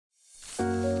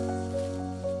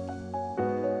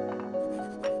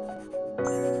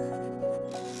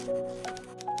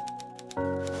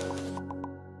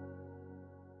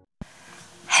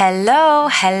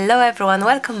Hello everyone,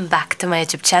 welcome back to my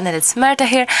YouTube channel. It's Marta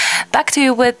here, back to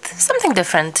you with something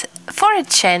different. For a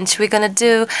change, we're gonna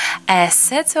do a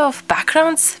set of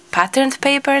backgrounds, patterned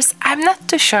papers. I'm not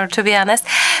too sure, to be honest,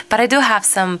 but I do have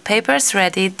some papers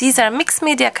ready. These are mixed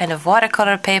media, kind of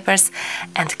watercolor papers,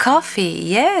 and coffee.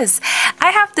 Yes, I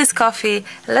have this coffee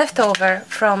left over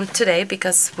from today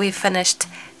because we finished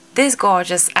this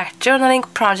gorgeous art journaling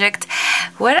project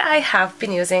where I have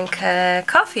been using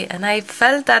coffee, and I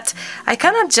felt that I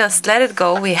cannot just let it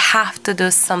go. We have to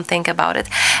do something about it.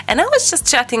 And I was just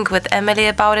chatting with Emily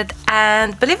about it,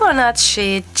 and believe it or not,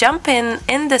 she jumped in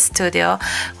the studio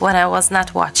when I was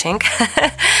not watching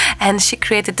and she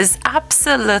created this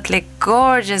absolutely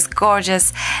gorgeous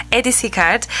ADC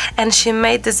card, and she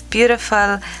made this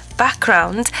beautiful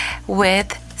background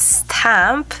with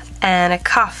stamp and a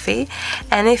coffee.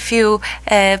 And if you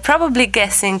probably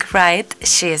guessing right,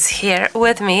 she is here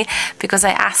with me because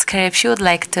I asked her if she would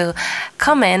like to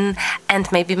come in and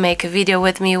maybe make a video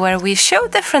with me where we show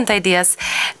different ideas,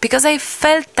 because I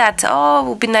felt that, oh, it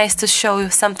would be nice to show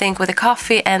you something with a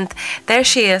coffee, and there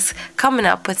she is coming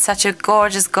up with such a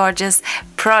gorgeous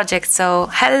project. So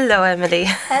hello, Emily.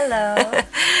 Hello.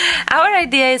 Our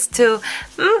idea is to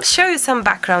show you some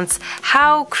backgrounds.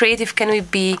 How creative can we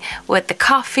be with the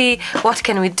coffee? What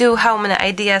can we do? How many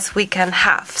ideas we can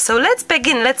have? So let's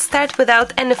begin. Let's start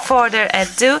without any further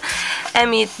ado.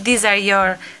 Emmy, these are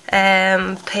your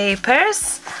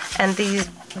papers, and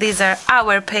these are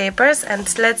our papers,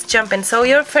 and let's jump in. So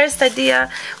your first idea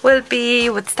will be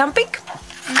with stamping?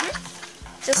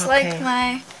 Just okay. like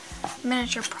my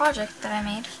miniature project that I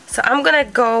made. So I'm gonna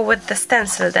go with the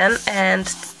stencil then and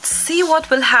see what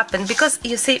will happen, because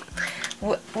you see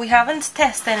we haven't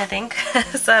tested anything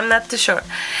so I'm not too sure.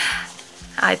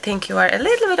 I think you are a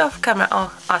little bit off camera.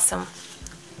 Oh, awesome.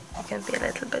 You can be a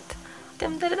little bit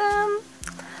dum.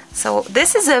 So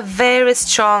this is a very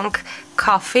strong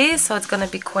coffee, so it's gonna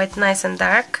be quite nice and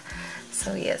dark.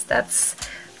 So yes,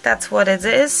 that's what it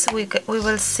is. We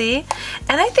will see.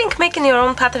 And I think making your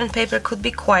own pattern paper could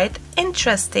be quite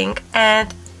interesting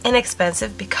and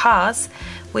inexpensive, because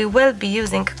we will be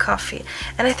using coffee.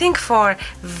 And I think for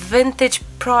vintage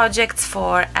projects,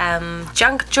 for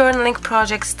junk journaling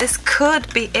projects, this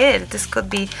could be it. This could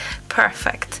be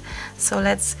perfect. So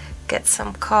let's get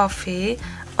some coffee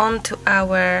onto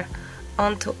our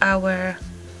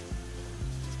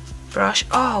brush.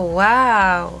 Oh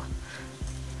wow,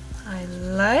 I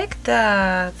like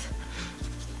that.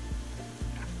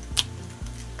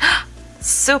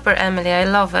 Super, Emily, I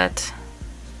love it.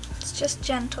 It's just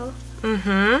gentle.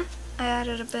 I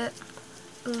added a bit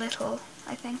little,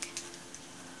 I think.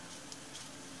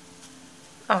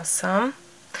 Awesome.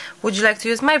 Would you like to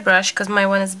use my brush, because my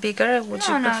one is bigger? No,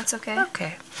 it's okay.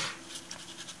 Okay.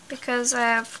 Because I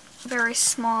have very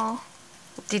small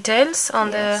details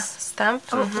on the stamp.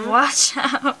 Oh, watch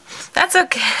out. That's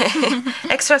okay.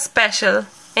 Extra special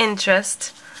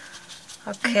interest.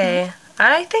 Okay.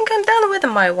 I think I'm done with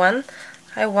my one.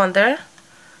 I wonder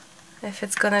if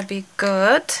it's gonna be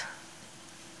good.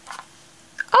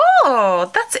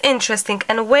 Oh, that's interesting.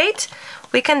 And wait,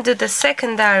 we can do the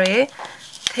secondary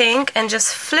thing and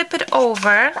just flip it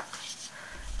over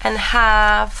and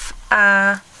have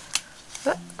a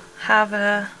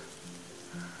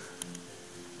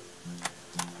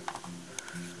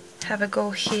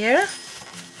go here.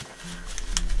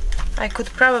 I could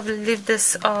probably leave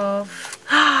this off.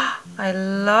 I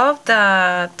love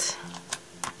that.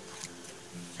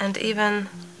 And even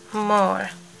more.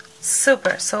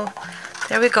 Super. So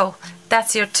there we go.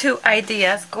 That's your two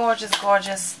ideas. Gorgeous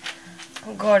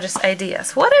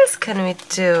ideas. What else can we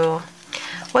do?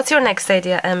 What's your next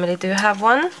idea, Emily? Do you have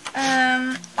one?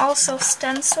 Also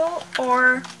stencil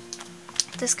or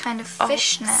this kind of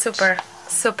fishnet.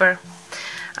 Super.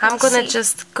 I'm gonna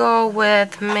just go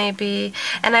with maybe,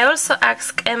 and I also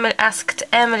asked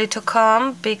Emily to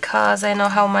come, because I know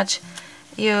how much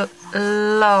you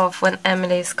love when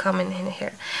Emily is coming in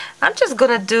here. I'm just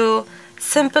gonna do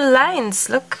simple lines.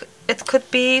 Look, it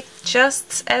could be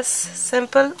just as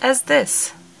simple as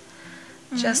this.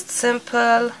 Just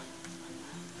simple.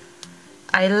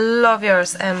 I love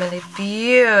yours, Emily.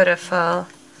 Beautiful.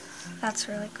 That's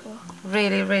really cool.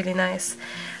 Really nice.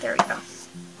 There we go.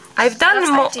 I've done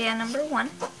That's idea number one.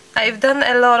 I've done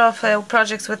a lot of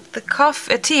projects with the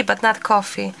tea, but not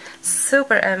coffee.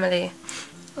 Super, Emily.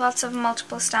 Lots of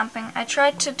multiple stamping. I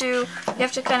tried to do, you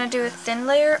have to kind of do a thin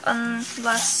layer,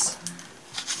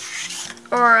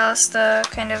 or else the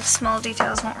kind of small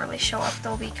details won't really show up.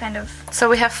 They'll be kind of So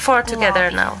we have 4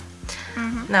 together now.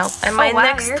 Now, and my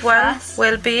next one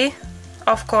will be,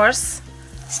 of course,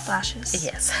 splashes.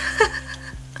 Yes.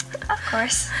 Of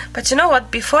course. But you know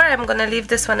what? Before I'm gonna leave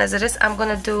this one as it is, I'm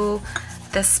gonna do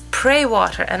the spray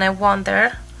water, and I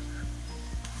wonder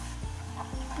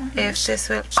if this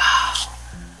will... Oh,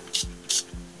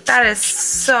 that is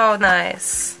so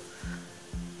nice.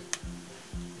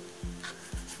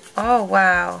 Oh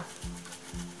wow.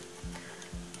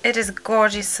 It is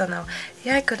gorgeous. So now,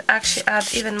 yeah, I could actually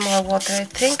add even more water, I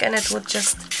think, and it would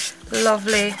just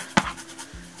lovely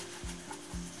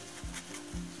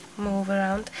move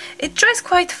around. It dries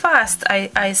quite fast,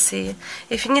 I see.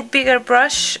 If you need bigger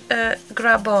brush,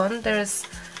 grab on. There is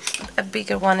a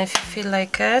bigger one if you feel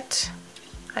like it.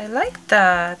 I like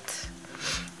that.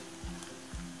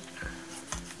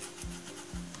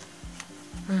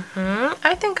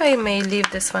 I think I may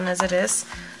leave this one as it is.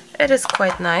 It is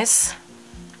quite nice.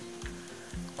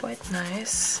 Quite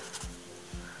nice.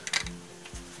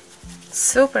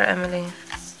 Super, Emily.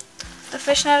 The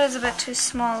fishnet is a bit too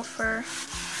small for...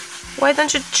 Why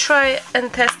don't you try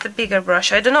and test the bigger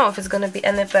brush? I don't know if it's gonna be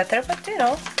any better, but you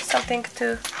know, something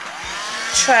to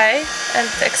try and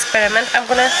experiment. I'm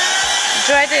gonna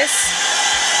dry this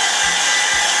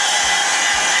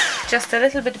just a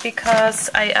little bit because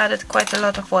I added quite a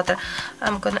lot of water.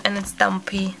 And it's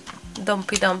dumpy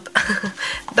dump.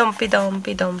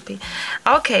 dumpy.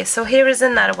 Okay, so here is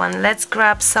another one. Let's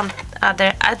grab some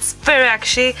other. It's very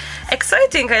actually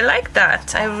exciting. I like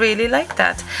that. I really like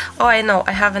that. Oh, I know,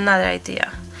 I have another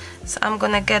idea. So I'm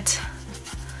gonna get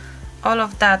all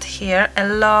of that here, a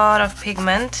lot of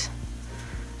pigment.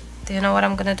 Do you know what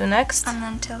I'm gonna do next? And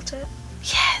then tilt it.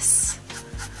 Yes.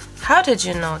 How did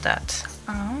you know that?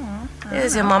 Oh,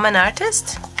 Is your mom an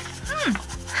artist? I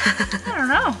don't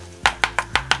know.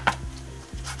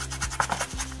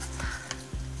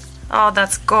 Oh,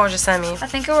 that's gorgeous, Emmy. I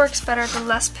think it works better the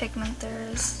less pigment there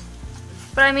is.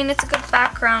 But I mean, it's a good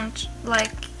background,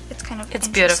 like, it's kind of It's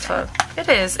beautiful. It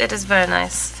is very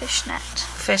nice. Fishnet.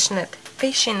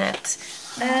 Fishnet.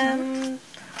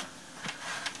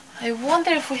 I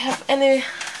wonder if we have any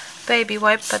baby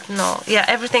wipe, but no. Yeah,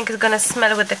 everything is gonna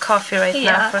smell with the coffee right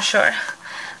now, for sure.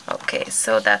 Okay,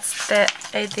 so that's the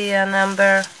idea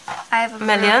number I have a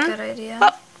million. really good idea.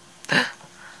 Oh.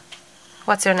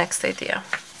 What's your next idea?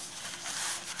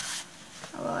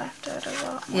 Well, I have to add a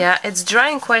lot more. Yeah, it's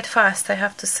drying quite fast, I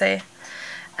have to say.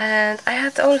 And I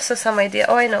had also some idea.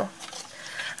 Oh, I know.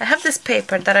 I have this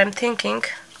paper that I'm thinking.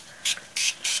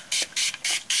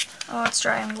 Oh, it's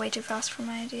drying way too fast for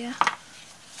my idea.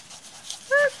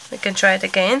 We can try it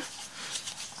again.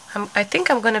 I think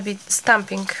I'm gonna be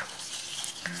stamping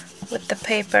with the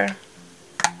paper.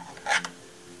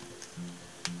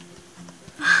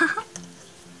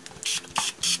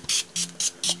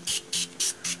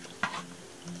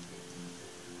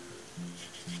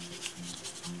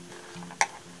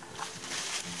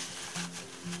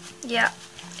 Yeah,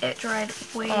 it dried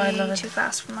way too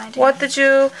fast for my idea. What did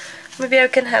you... Maybe I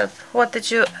can help. What did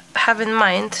you have in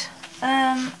mind?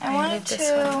 I wanted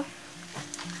to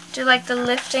do like the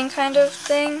lifting kind of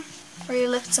thing, where you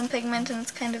lift some pigment and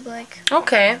it's kind of like...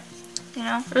 Okay. You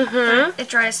know? But it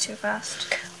dries too fast.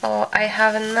 Oh, I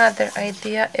have another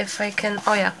idea if I can...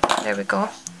 Oh yeah, there we go.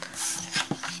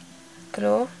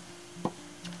 Glue. Oh,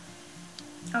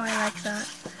 I like that.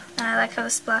 And I like how the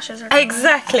splashes are going.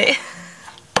 Exactly.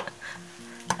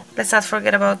 Let's not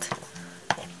forget about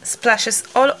splashes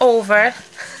all over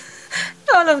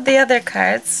all of the other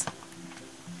cards.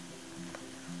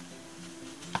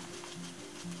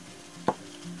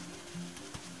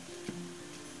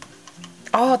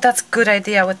 Oh, that's a good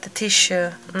idea with the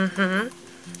tissue.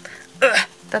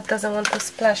 That doesn't want to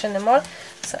splash anymore.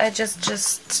 So I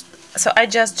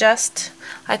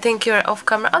I think you're off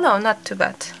camera. Oh no, not too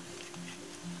bad.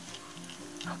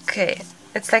 Okay,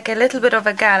 it's like a little bit of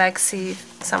a galaxy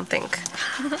something.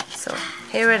 So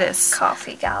here it is.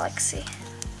 Coffee galaxy.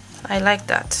 I like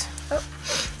that. Oh,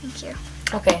 thank you.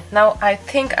 Okay, now I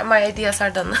think my ideas are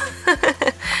done.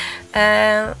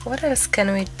 What else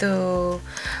can we do?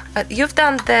 You've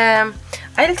done the...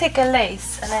 I'll take a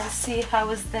lace and I'll see how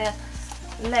is the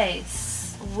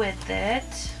lace with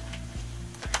it.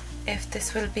 If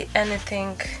this will be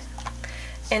anything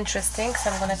interesting. So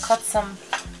I'm gonna cut some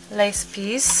lace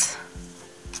piece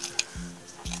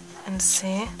and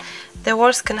see. The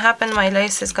worst can happen, my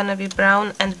lace is gonna be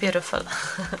brown and beautiful.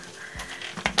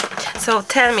 So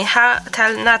tell me,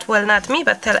 not me,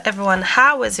 but tell everyone,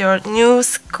 how is your new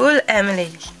school,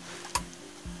 Emily?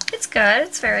 It's good,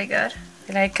 it's very good.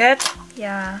 You like it?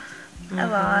 Yeah, a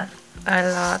lot. A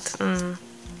lot,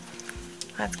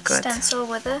 That's good. Stencil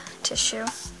with a tissue.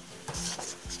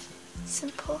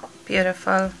 Simple.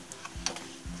 Beautiful.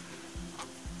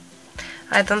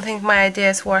 I don't think my idea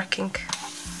is working,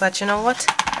 but you know what?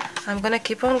 I'm gonna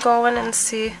keep on going and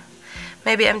see.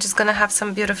 Maybe I'm just gonna have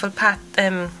some beautiful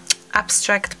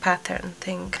abstract pattern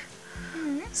thing.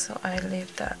 So I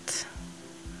leave that,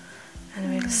 and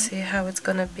we'll see how it's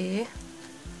gonna be.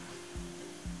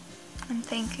 I'm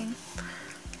thinking.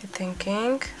 You're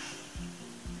thinking?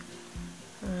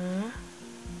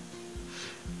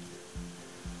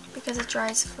 Because it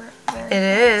dries for very It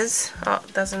is. Oh,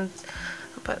 it doesn't.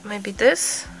 But maybe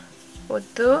this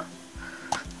would do.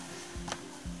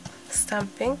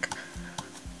 Stamping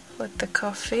with the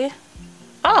coffee.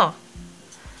 Oh,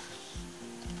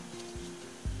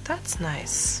 that's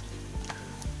nice.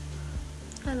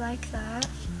 I like that.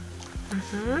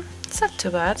 It's not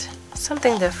too bad.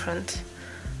 Something different.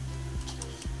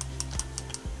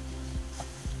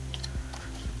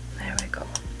 There we go.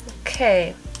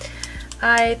 Okay.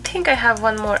 I think I have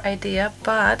one more idea,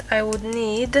 but I would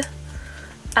need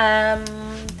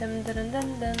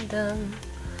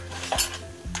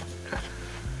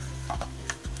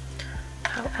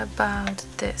how about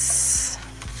this?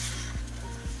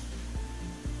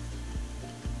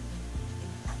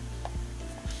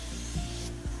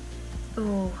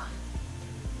 Ooh.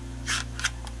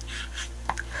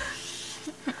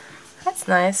 That's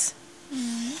nice.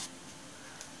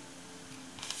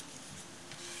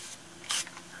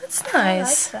 That's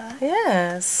nice. I like that.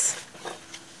 Yes.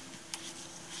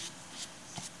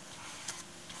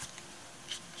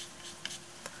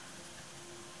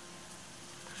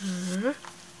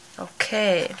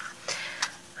 Okay.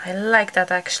 I like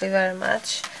that actually very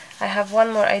much. I have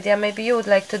one more idea. Maybe you would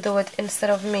like to do it instead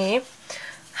of me.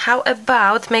 How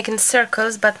about making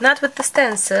circles, but not with the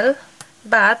stencil,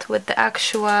 but with the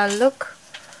actual, look,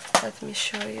 let me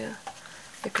show you.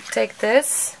 You could take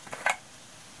this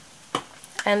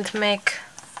and make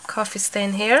coffee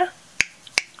stain here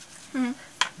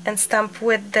and stamp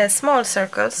with the small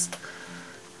circles.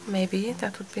 Maybe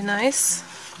that would be nice.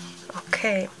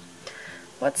 Okay,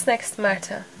 what's next,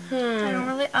 Marta? I don't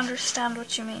really understand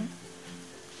what you mean.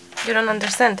 You don't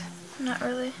understand? Not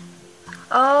really.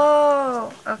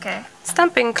 Oh, okay.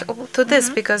 Stamping to this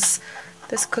because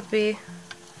this could be,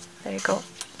 there you go,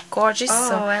 gorgeous. Oh,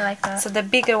 so, I like that. So the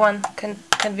bigger one can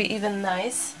be even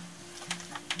nice.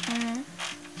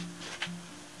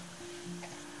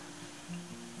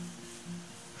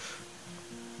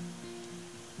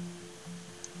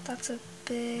 That's a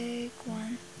big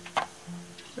one.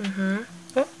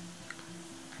 Oh.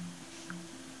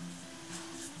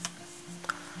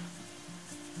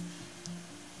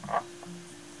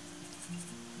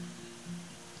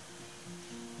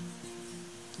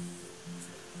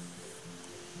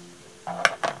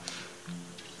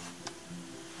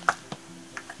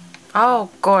 Oh,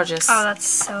 gorgeous. Oh, that's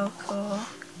so cool.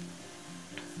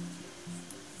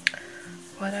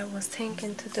 What I was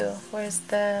thinking to do, where's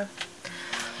the...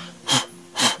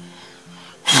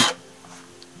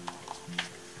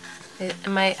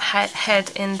 my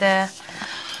head in the...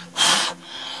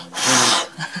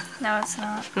 No, it's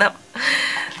not. No.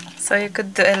 So you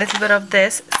could do a little bit of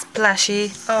this,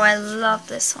 splashy. Oh, I love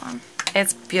this one.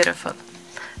 It's beautiful.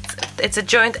 It's a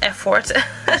joint effort.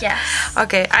 Yes.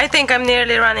 Okay, I think I'm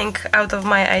nearly running out of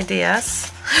my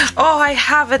ideas. Oh, I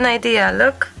have an idea,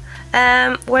 look.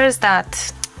 Where's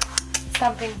that?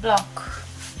 Stamping block.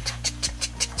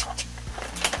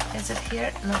 Is it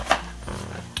here? No.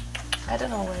 I don't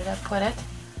know where I put it.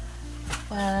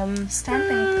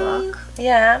 Stamping block?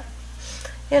 Yeah.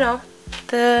 You know,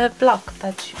 the block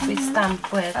that we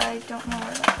stamp with. I don't know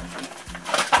where that would be.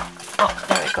 Oh,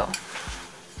 there we go.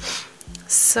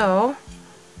 So,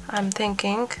 I'm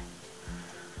thinking...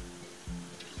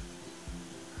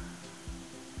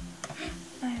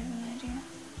 I have an idea.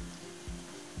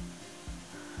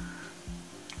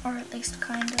 Or at least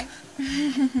kind of.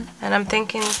 And I'm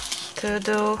thinking to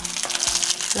do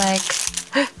like...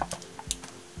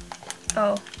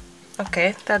 Oh.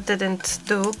 Okay, that didn't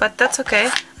do, but that's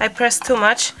okay. I pressed too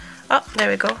much. Oh, there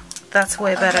we go. That's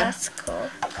way better. Oh, that's cool.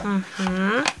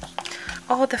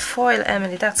 Oh, the foil,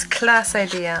 Emily. That's class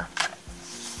idea.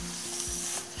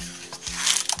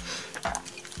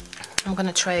 I'm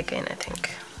gonna try again, I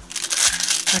think.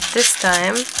 But this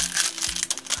time,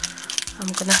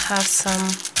 I'm gonna have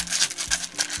some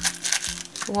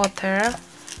water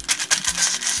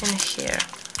in here.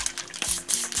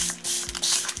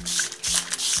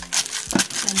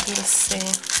 And we'll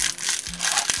see.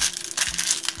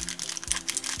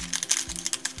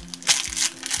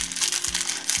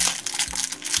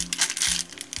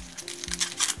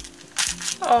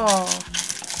 Oh.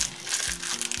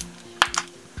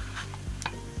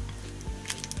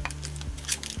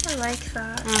 I like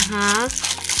that.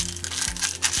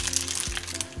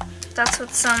 That's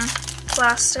with some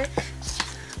plastic.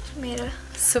 made a...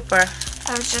 Super.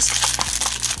 I was just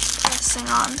pressing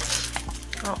on.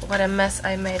 Oh, what a mess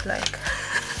I made, like.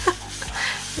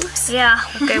 Oops. Yeah.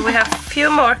 Okay, we have a few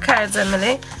more cards,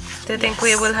 Emily. Do you think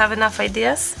we will have enough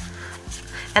ideas?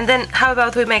 And then how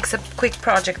about we make a quick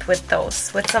project with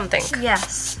those, with something?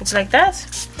 Yes. It's like that?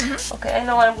 Mm-hmm. Okay, I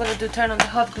know what I'm going to do, turn on the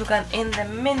hot glue gun in the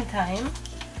meantime.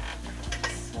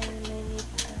 So I need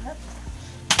that.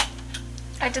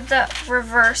 I did the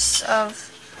reverse of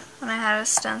when I had a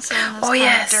stencil and it was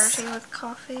kind of dirty with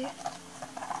coffee.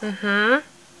 Mm-hmm.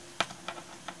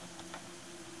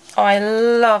 Oh, I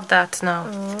love that now.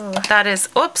 Ooh. That is,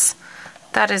 oops,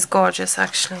 that is gorgeous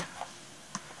actually.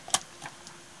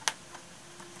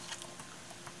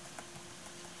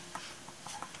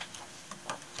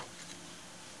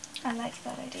 I like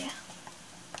that idea.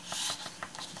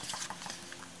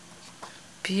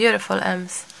 Beautiful,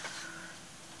 Ems.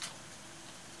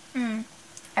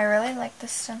 I really like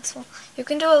this stencil. You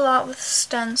can do a lot with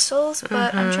stencils,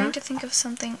 but I'm trying to think of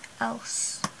something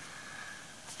else.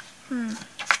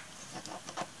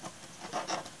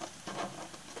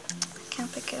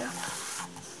 Can't pick it up.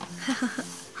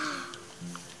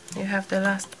 You have the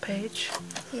last page.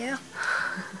 Yeah.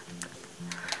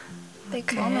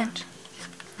 Big moment.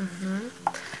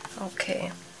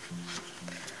 Okay.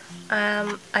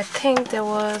 I think there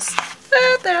was...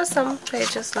 there are some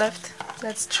pages left.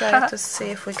 Let's try to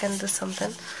see if we can do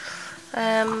something.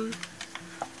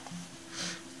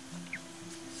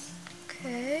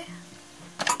 Okay.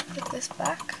 Put this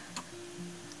back.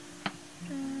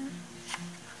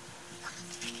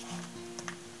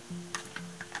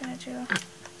 Gonna do... 1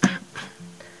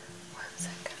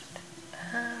 second.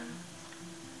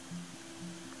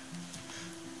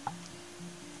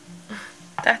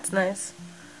 That's nice.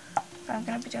 But I'm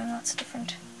gonna be doing lots of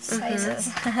different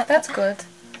sizes. That's good.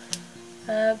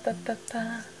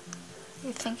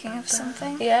 You thinking of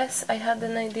something? Yes, I had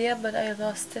an idea, but I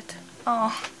lost it.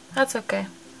 Oh. That's okay.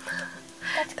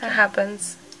 That's That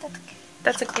happens. That's okay.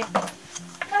 That's okay.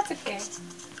 That's okay.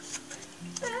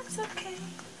 That's okay.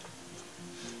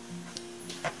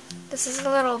 This is a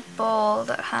little bowl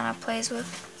that Hannah plays with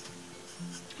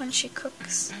when she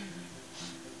cooks.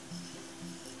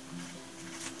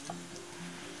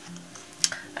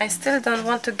 I still don't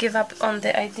want to give up on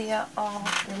the idea of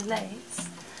the lace.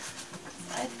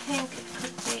 I think it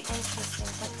could be interesting.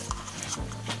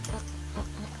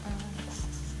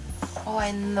 Oh,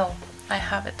 I know. I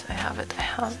have it. I have it. I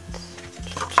have it.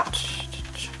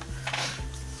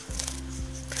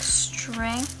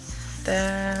 String.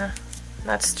 The...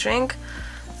 not string,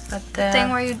 but the... thing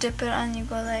where you dip it and you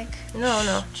go like... No,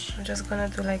 no. I'm just gonna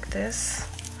do like this.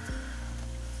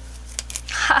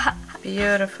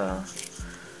 Beautiful.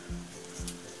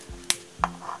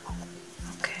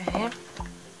 Okay.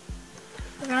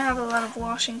 We're gonna have a lot of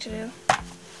washing to do.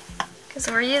 Because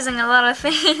we're using a lot of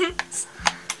things.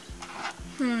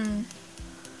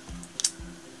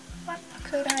 What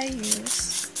could I use?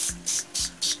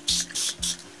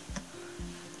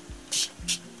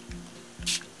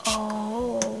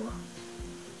 Oh.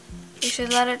 You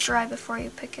should let it dry before you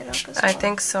pick it up as well. I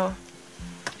think so.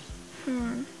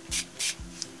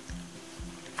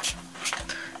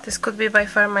 This could be by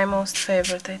far my most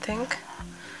favorite, I think.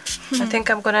 I think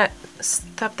I'm gonna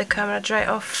stop the camera, dry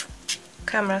off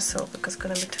camera, so because it's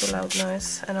gonna be too loud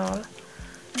noise and all.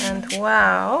 And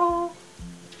wow.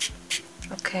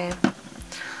 Okay.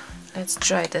 Let's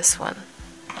try this one.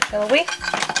 Shall we?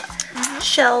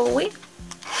 Shall we?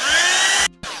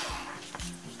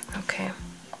 Okay.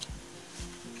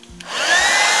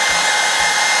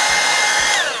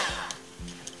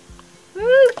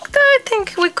 I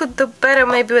think we could do better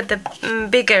maybe with the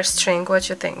bigger string. What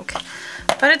you think?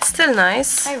 But it's still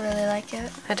nice. I really like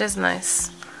it. It is nice.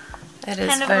 It is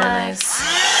Kind of very like nice.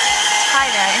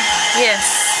 tie-dye. Yes.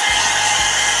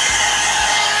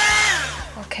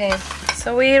 Okay,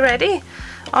 so we ready?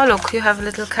 Oh look, you have a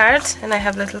little card and I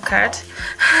have a little card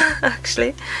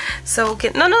actually. So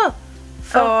get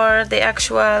for the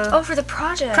actual for the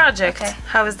project. Okay.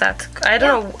 How is that? I don't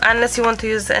know, unless you want to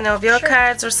use any of your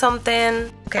cards or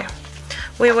something. Okay.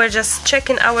 We were just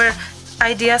checking our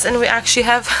ideas and we actually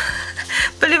have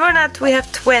believe it or not, we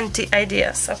have 20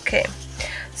 ideas. Okay.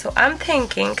 So I'm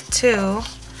thinking too,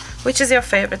 which is your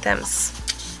favorite, Ems?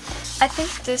 I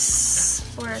think this,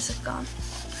 where is it gone?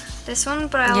 This one,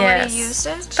 but I already used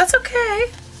it. That's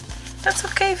okay. That's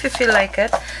okay if you feel like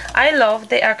it. I love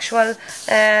the actual,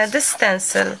 the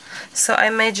stencil. So I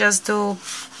may just do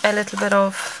a little bit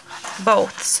of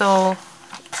both. So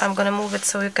I'm gonna move it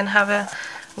so you can have a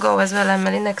go as well,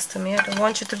 Emily, next to me. I don't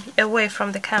want you to be away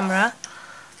from the camera.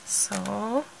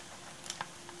 So...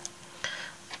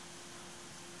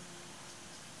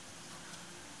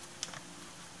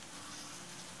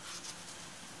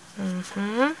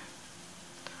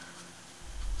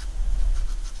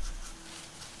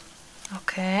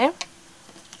 Okay.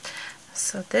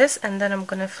 So this, and then I'm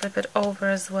gonna flip it over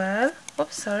as well.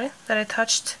 Oops, sorry that I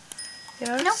touched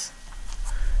yours. No.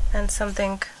 And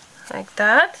something like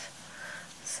that.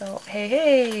 So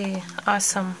hey,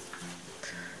 awesome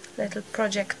little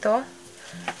projecto.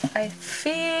 I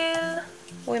feel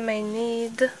we may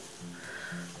need.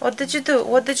 What did you do?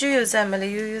 What did you use, Emily?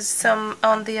 You used some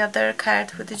on the other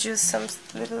card. Did you use some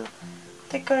little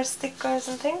stickers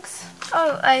and things?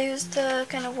 Oh, I used the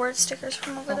kind of word stickers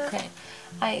from over there. Okay.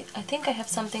 I think I have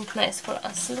something nice for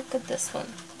us. Look at this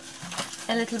one.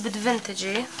 A little bit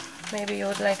vintagey. Maybe you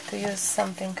would like to use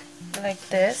something like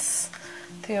this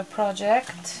to your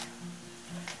project.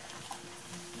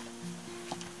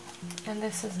 And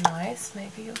this is nice.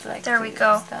 Maybe you'd like to use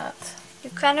that. You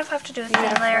kind of have to do a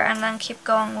thin layer and then keep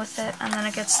going with it, and then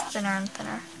it gets thinner and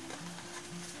thinner.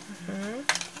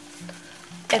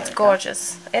 It's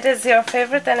gorgeous. It is your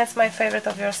favorite, and it's my favorite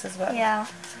of yours as well. Yeah.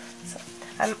 So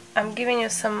I'm giving you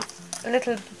some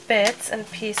little bits and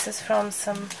pieces from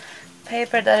some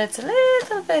paper that it's a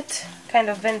little bit kind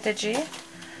of vintagey.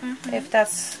 If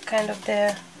that's kind of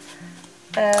the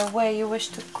way you wish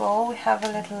to go. We have a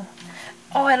little.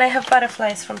 Oh, and I have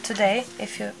butterflies from today.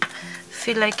 If you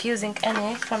feel like using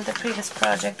any from the previous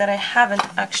project that I haven't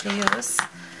actually used.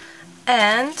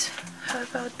 And how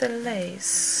about the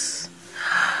lace?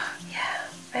 Yeah,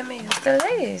 I may use the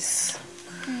lace.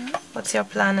 What's your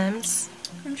plan, Ems?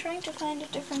 I'm trying to find a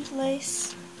different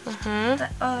lace Other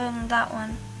than that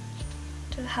one,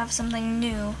 to have something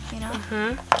new, you know?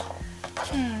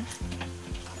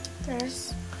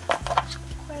 There's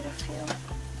quite a few.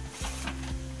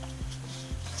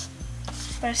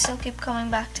 But I still keep coming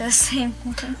back to the same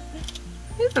one.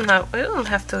 You don't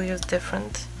have to use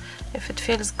different. If it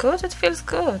feels good, it feels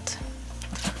good.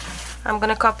 I'm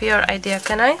gonna copy your idea,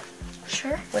 can I?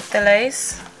 Sure. With the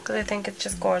lace, because I think it's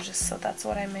just gorgeous, so that's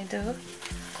what I may do.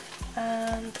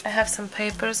 And I have some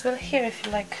paper as well here if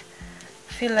you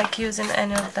feel like using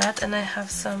any of that. And I have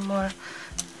some more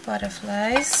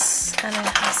butterflies, and I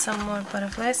have some more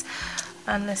butterflies,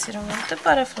 unless you don't want the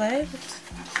butterfly,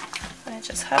 but I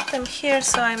just have them here,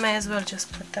 so I may as well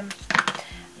just put them.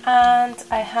 And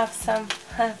I have some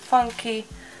funky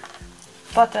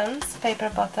buttons, paper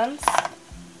buttons,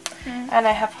 and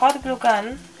I have hot glue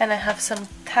gun, and I have some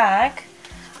tag.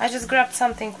 I just grabbed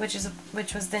something which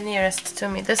was the nearest to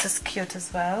me. This is cute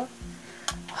as well.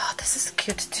 Oh, this is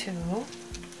cute too.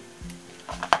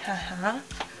 Haha.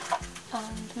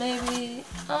 And maybe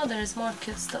there's more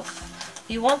cute stuff.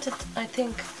 You wanted, I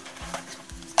think.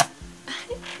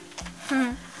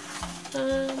 I'm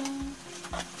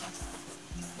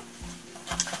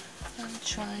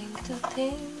trying to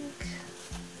think.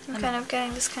 I'm kind of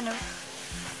getting this kind of,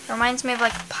 reminds me of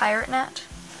like pirate net.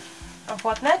 Of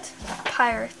what net?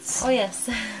 Pirates. Oh yes.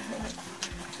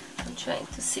 I'm trying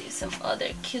to see some other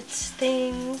cute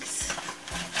things.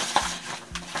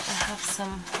 I have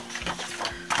some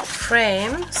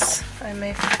frames. I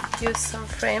may use some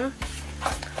frame.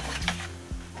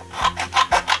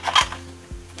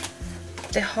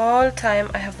 The whole time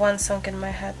I have one song in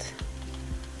my head.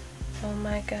 Oh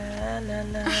my god, na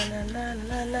na na na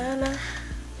na na na.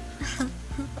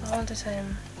 All the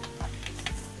time.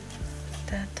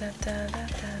 Da da da da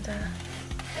da da.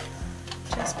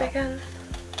 Just begun.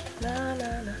 Na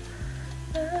na na.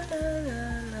 Na na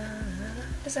na na.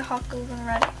 Is the hot glue gun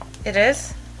ready? It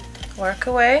is. Work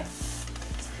away.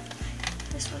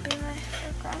 This will be my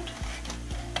background.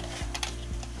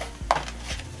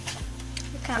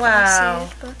 You can't really see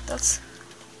it, but that's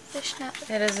fishnet.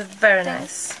 It is very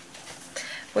nice.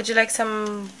 Would you like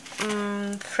some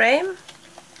frame?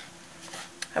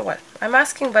 Well, I'm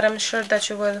asking, but I'm sure that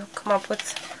you will come up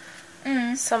with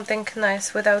something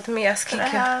nice without me asking you.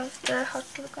 Could I have the hot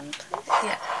glue gun, please?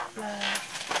 Yeah.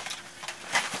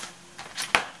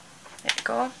 There you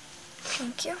go.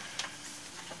 Thank you.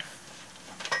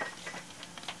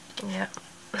 Yeah.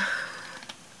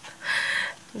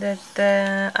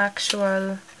 The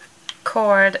actual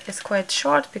cord is quite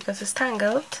short because it's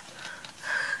tangled.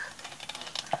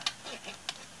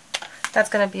 That's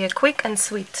gonna be a quick and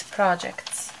sweet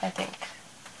project, I think.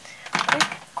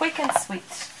 Quick and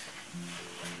sweet.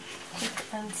 Quick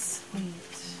and sweet.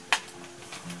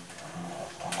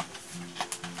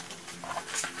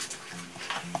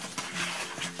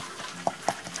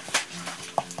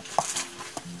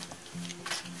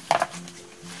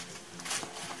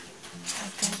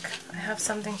 I have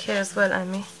something here as well,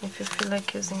 Amy, if you feel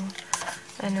like using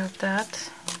any of that.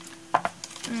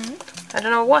 I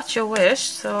don't know what you wish,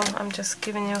 so I'm just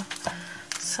giving you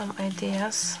some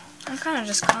ideas. I'm kind of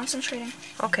just concentrating.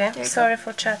 Okay, sorry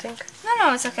for chatting.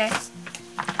 No, it's okay.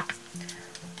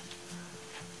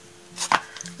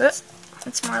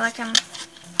 It's more like I'm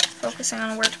focusing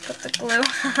on where to put the glue.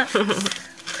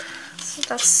 So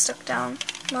that's stuck down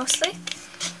mostly.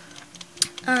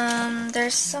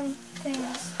 There's some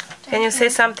things. Can you say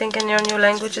something in your new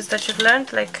languages that you've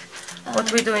learned, like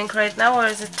what we're doing right now, or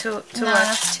is it too much? No,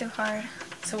 that's too hard.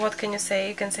 So what can you say?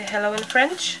 You can say hello in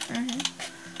French.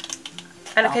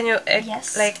 And can you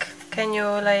yes. can you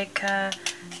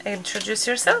introduce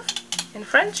yourself in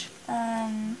French?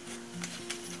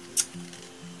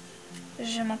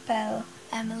 Je m'appelle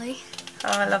Emily.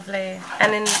 Oh, lovely.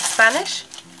 And in Spanish?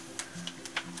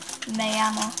 Me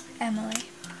llamo Emily.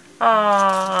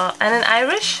 Oh, and in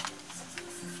Irish?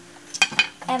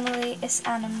 Emily is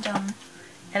Anam Dom.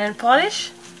 And in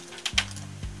Polish?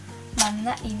 Mam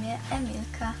na imię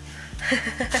Emilka. Oh,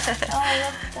 I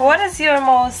love that. What is your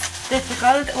most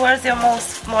difficult? Where's your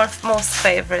most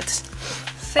favorite?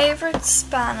 Favorite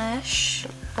Spanish.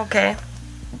 Okay.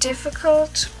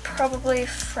 Difficult, probably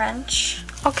French.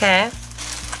 Okay.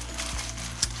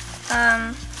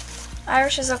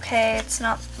 Irish is okay. It's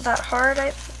not that hard,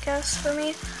 I guess, for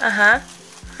me.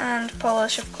 And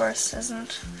Polish, of course,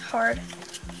 isn't hard.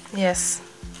 Yes.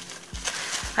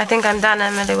 I think I'm done,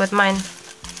 Emily, with mine.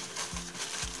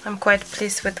 I'm quite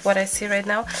pleased with what I see right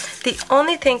now. The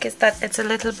only thing is that it's a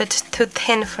little bit too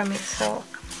thin for me. So,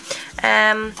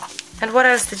 and what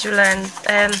else did you learn?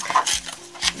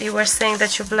 You were saying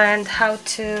that you've learned how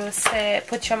to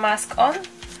put your mask on.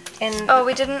 Oh,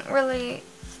 we didn't really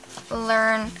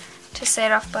learn to say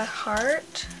it off by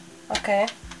heart. Okay.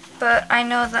 But I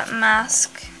know that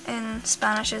mask in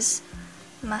Spanish is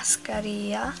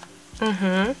mascarilla.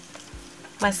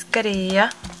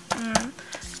 Mascarilla.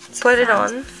 Put it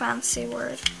on. Fancy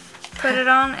word. Put it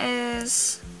on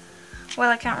is, well,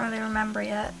 I can't really remember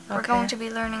yet. Okay. We're going to be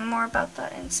learning more about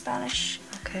that in Spanish.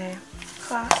 Okay.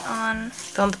 Class on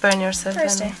Don't burn yourself.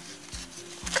 Thursday.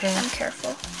 Okay. I'm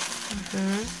careful.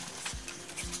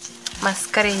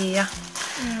 Mascarilla.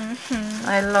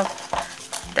 I love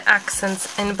the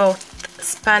accents in both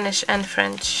Spanish and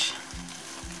French.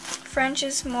 French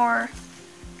is more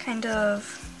kind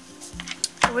of,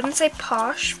 I wouldn't say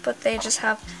posh, but they just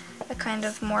have a kind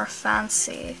of more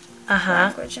fancy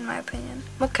language, in my opinion.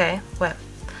 Okay, well.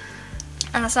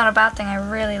 And that's not a bad thing. I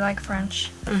really like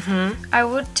French. I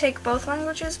would take both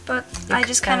languages, but I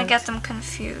just kind of get them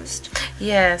confused.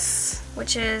 Yes.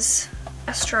 Which is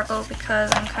a struggle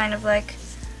because I'm kind of like,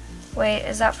 wait,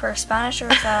 is that for Spanish or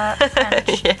is that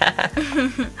French? Yeah.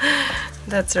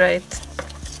 That's right.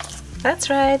 That's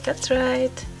right, that's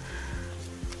right.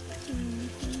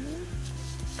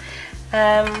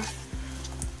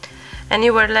 And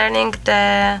you were learning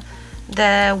the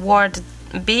word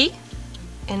be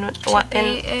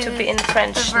to be in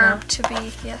French. The verb to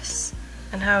be, yes.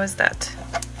 And how is that?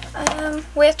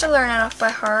 We have to learn it off by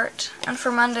heart, and for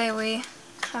Monday we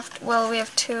have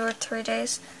 2 or 3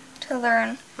 days to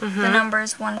learn the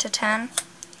numbers 1 to 10,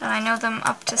 and I know them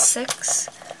up to 6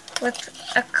 with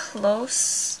a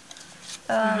close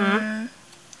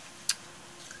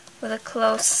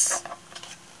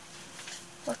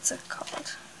what's it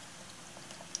called?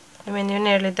 I mean, you're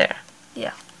nearly there.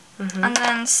 Yeah. And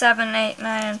then 7, 8,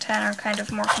 9, and 10 are kind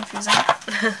of more confusing.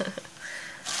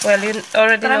 Well, you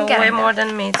already know way more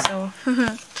than me, so...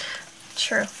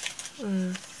 True.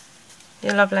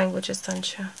 You love languages,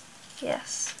 don't you?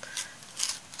 Yes.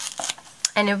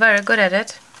 And you're very good at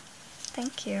it.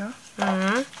 Thank you.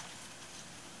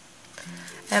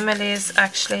 Emily is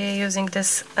actually using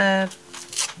this,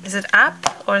 is it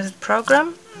app or is it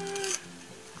program?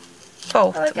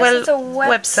 Both. Oh, I guess it's a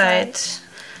website.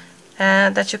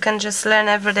 That you can just learn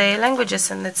everyday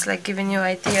languages, and it's like giving you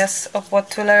ideas of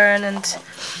what to learn, and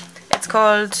it's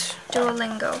called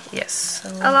Duolingo. Yes. So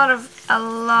a lot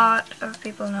of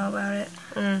people know about it.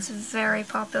 It's very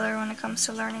popular when it comes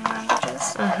to learning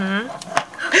languages.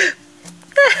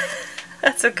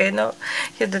 That's okay. No,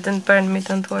 you didn't burn me.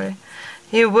 Don't worry.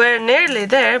 You were nearly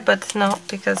there, but no,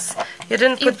 because you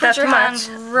didn't put that much. You put your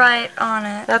hand right on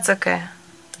it. That's okay.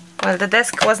 Well, the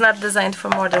desk was not designed for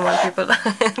more than 1 people,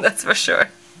 that's for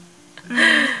sure.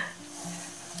 There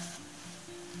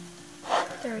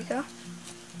we go.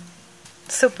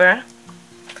 Super.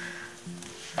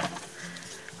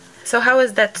 So how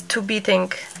is that to be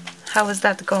thing? How is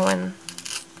that going?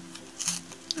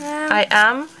 I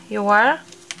am, you are,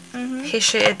 he,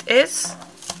 she, it is.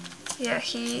 Yeah,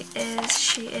 he is,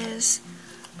 she is,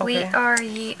 okay. We are,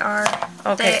 ye are,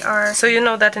 okay. They are. So you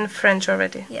know that in French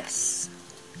already? Yes.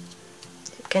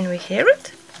 Can we hear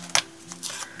it?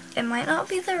 It might not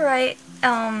be the right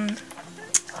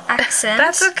accent.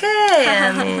 That's okay,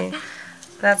 Emmy.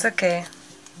 That's okay.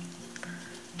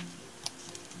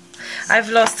 I've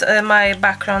lost my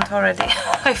background already.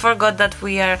 I forgot that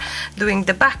we are doing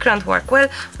the background work. Well,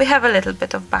 we have a little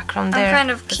bit of background there. I'm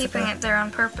kind of keeping it there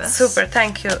on purpose. Super,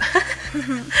 thank you.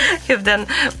 You've done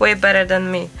way better than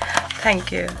me.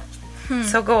 Thank you.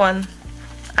 So go on.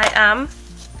 I am.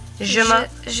 Je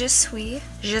suis.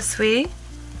 Je suis.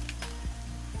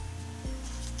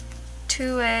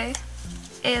 Tu es.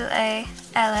 Il est.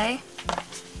 Elle est.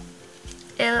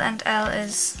 Il and elle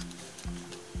is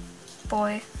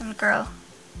boy and girl.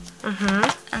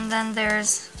 And then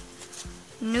there's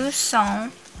nous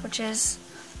sommes, which is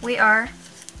we are.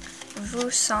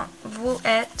 Vous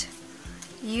êtes.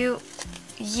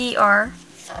 Ye are.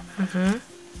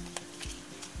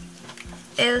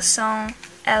 Ils sont.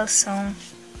 Elles sont.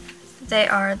 They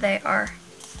are.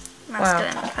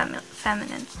 Masculine and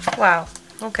feminine. Wow.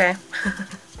 Okay.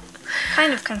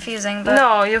 Kind of confusing, but...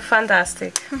 No, you're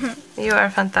fantastic. You are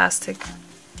fantastic.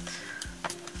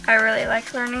 I really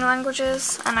like learning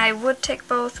languages, and I would take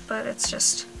both, but it's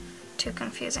just too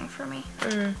confusing for me.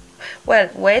 Well,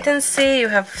 wait and see. You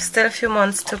have still a few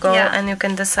months to go, and you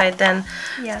can decide then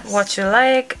what you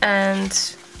like. And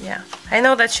yeah, I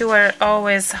know that you were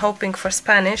always hoping for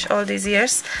Spanish all these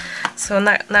years, so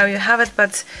now you have it.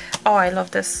 But oh, I love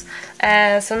this.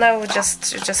 So now you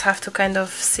just have to kind of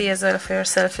see as well for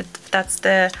yourself if that's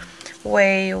the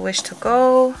way you wish to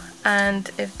go, and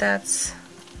if that's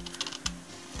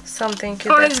something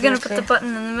you I was gonna put the button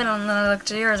in the middle, and then I looked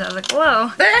at yours. I was like,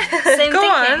 whoa. Same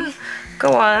thinking.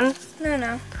 Go on.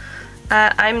 No.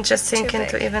 I'm just thinking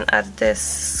to even add this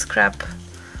scrap.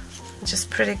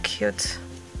 Just pretty cute.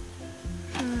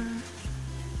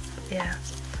 Yeah.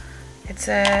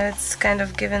 It's kind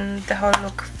of given the whole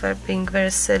look for being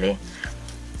very silly,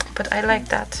 but I like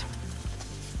that.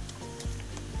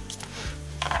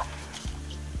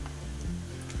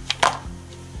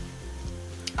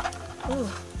 Ooh.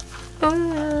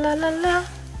 Ooh la la la.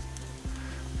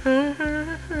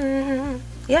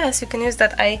 Yes, you can use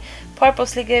that. I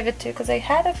purposely gave it to you because I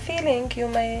had a feeling you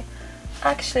may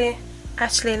actually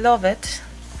love it.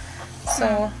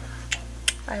 So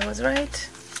I was right.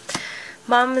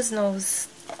 Mom's knows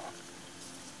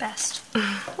best.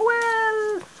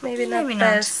 Well, maybe not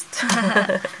best.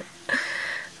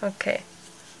 Okay.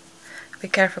 Be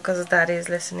careful because Daddy is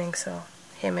listening, so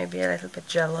he may be a little bit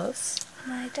jealous.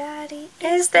 My daddy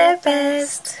is the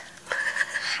best.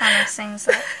 Hannah sings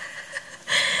that.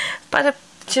 But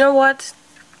do you know what?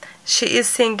 She is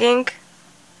singing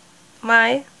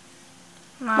my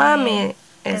mommy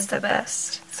is the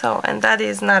best. So, and Daddy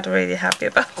is not really happy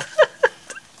about that.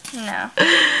 No.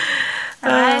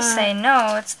 And I say,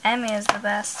 no, it's Emmy is the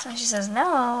best. And she says,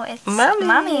 no, it's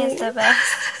mommy is the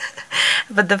best.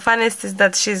 But the funniest is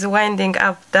that she's winding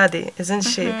up Daddy, isn't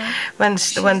she? When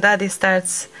Daddy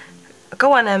starts,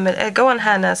 go on, Emily, go on,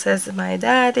 Hannah says, my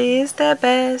daddy is the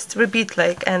best. Repeat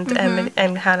like, and Emily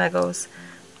and Hannah goes,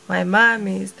 my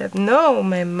mommy is the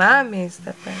my mommy is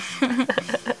the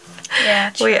best.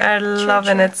 Yeah, we are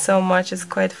loving it so much. It's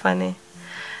quite funny.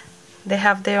 They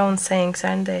have their own sayings,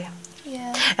 aren't they?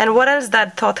 Yeah. And what else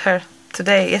Dad taught her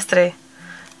yesterday?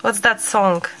 What's that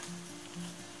song?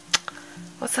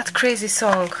 What's that crazy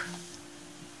song?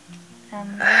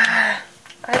 I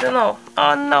don't know.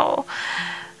 Oh no.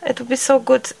 It would be so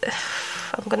good.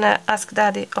 I'm gonna ask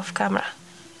Daddy off camera.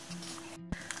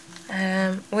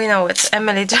 We know it.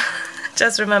 Emily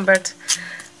just remembered.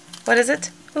 What is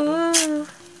it? Ooh,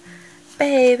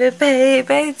 baby,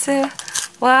 baby, it's a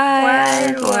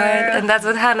wild world. And that's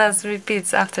what Hannah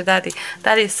repeats after Daddy.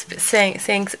 Daddy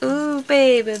sings, ooh,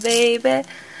 baby, baby.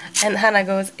 And Hannah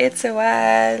goes, it's a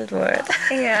wild world.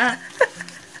 Yeah.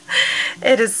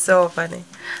 It is so funny.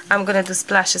 I'm gonna do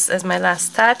splashes as my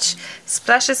last touch.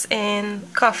 Splashes in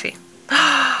coffee.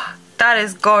 That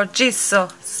is gorgeous. So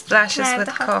splashes with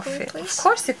coffee. Of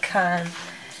course you can.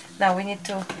 Now we need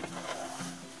to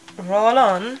roll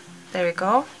on. There we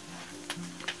go.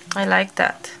 I like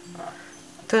that.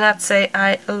 Do not say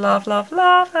I love, love,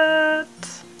 love it.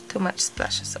 Too much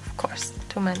splashes, of course.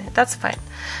 Too many. That's fine.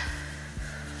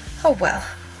 Oh well.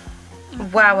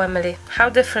 Wow, Emily. How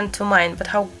different to mine, but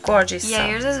how gorgeous. Yeah,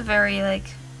 yours is very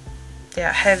like...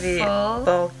 Yeah, heavy, full,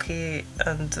 bulky,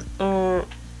 and...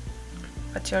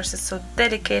 but yours is so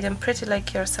delicate and pretty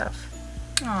like yourself.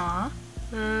 Aww.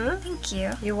 Thank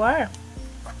you. You are.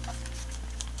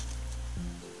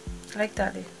 Like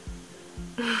Daddy.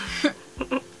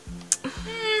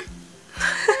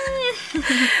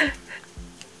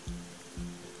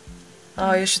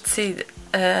 Oh, you should see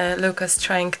Lucas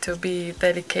trying to be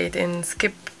delicate in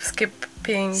skip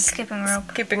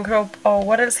skipping rope. Oh,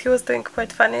 what else he was doing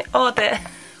quite funny? Oh, the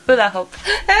hula hoop.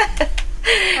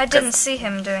 I didn't see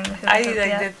him doing the hula hoop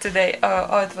yet. I did today.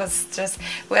 Oh, it was just,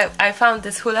 well, I found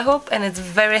this hula hoop and it's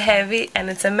very heavy and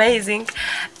it's amazing,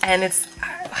 and it's,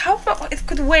 how it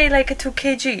could weigh like a 2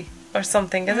 kg or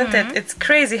something, isn't it? It's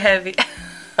crazy heavy.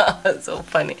 It's so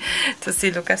funny to see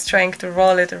Lucas trying to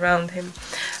roll it around him.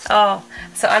 Oh,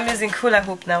 so I'm using hula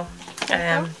hoop now.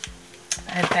 And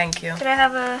thank you. Could I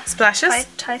have a splashes?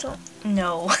 Title?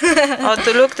 No. Oh,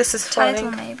 to look, this is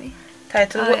falling. Title maybe.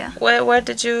 Title. Oh, yeah. Where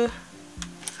did you?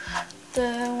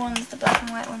 The black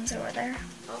and white ones over there.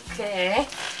 Okay.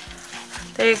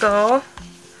 There you go.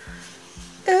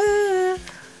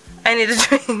 I need a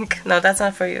drink. No, that's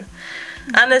not for you.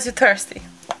 Unless you're thirsty.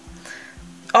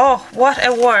 Oh, what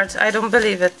a word. I don't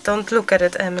believe it. Don't look at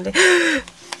it, Emily.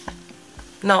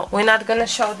 No, we're not gonna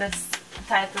show this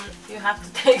title. You have to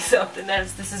take something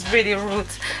else. This is really rude.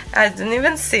 I didn't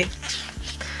even see.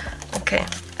 Okay.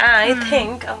 I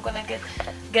think I'm gonna get,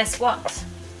 guess what?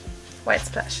 White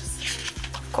splashes.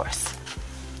 Of course.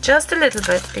 Just a little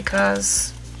bit,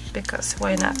 because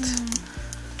why not?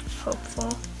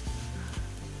 Hopeful.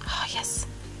 Oh, yes.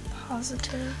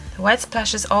 Positive. The white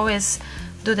splashes always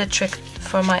do the trick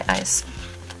for my eyes,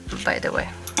 by the way.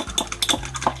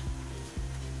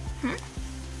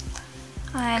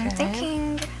 I'm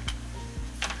thinking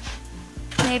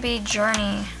maybe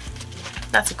Journey.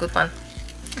 That's a good one.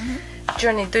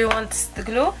 Journey, do you want the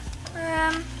glue?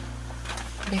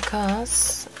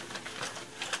 Because,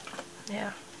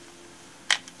 yeah.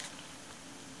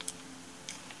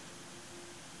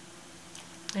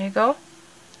 There you go.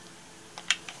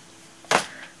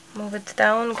 Move it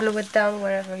down, glue it down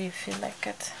wherever you feel like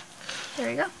it. There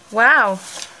you go. Wow.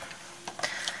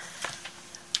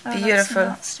 Oh, beautiful. That's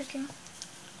not sticking.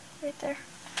 Right there.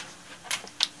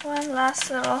 One last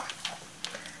little.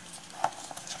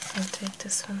 I'll take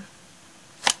this one.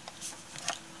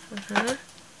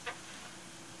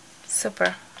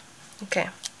 Super. Okay.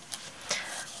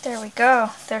 There we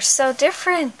go. They're so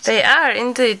different. They are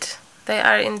indeed. They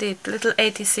are indeed. Little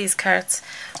ATC's cards.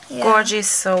 Yeah. Gorgeous.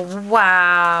 So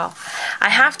wow. I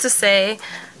have to say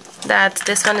that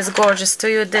this one is gorgeous too.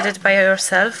 You did it by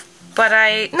yourself. But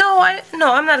no,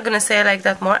 I'm not gonna say I like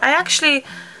that more. I actually,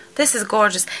 this is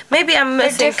gorgeous. Maybe I'm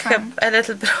missing a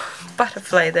little bit of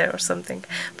butterfly there or something,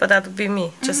 but that would be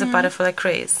me, just a butterfly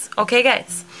craze. Okay,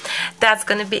 guys, that's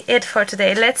gonna be it for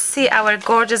today. Let's see our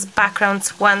gorgeous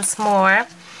backgrounds once more.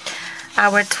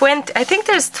 Our 20, I think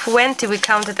there's 20, we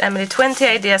counted, Emily, 20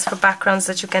 ideas for backgrounds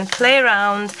that you can play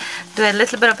around, do a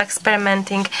little bit of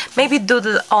experimenting, maybe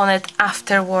doodle on it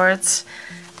afterwards,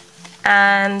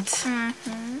 and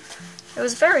it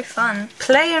was very fun.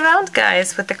 Play around,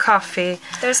 guys, with the coffee.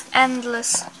 There's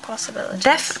endless possibilities.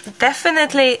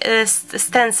 Definitely a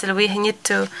stencil. We need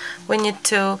to.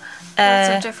 Lots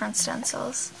of different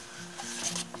stencils.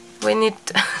 We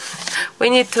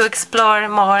need to explore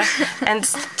more and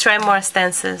try more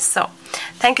stencils. So,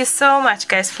 thank you so much,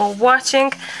 guys, for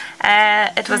watching.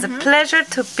 It was a pleasure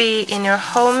to be in your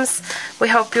homes. We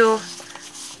hope you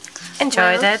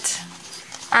enjoyed it.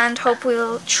 And hope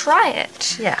we'll try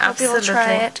it. Yeah, absolutely. Hope you'll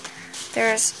try it.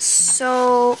 There's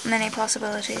so many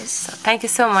possibilities. So thank you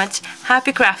so much.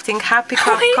 Happy crafting, happy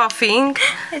coffeeing.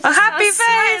 Oh, happy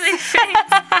face!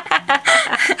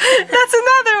 That's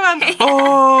another one. Yeah.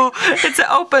 Oh, it's an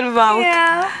open mouth.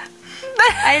 Yeah.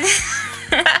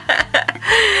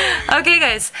 Okay,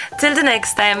 guys. Till the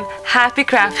next time. Happy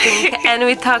crafting, and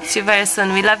we talk to you very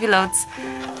soon. We love you loads.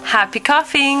 Happy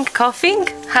coughing. Happy coffeeing.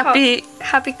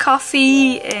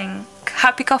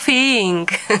 Happy coffeeing.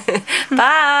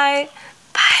 Bye.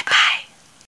 Bye.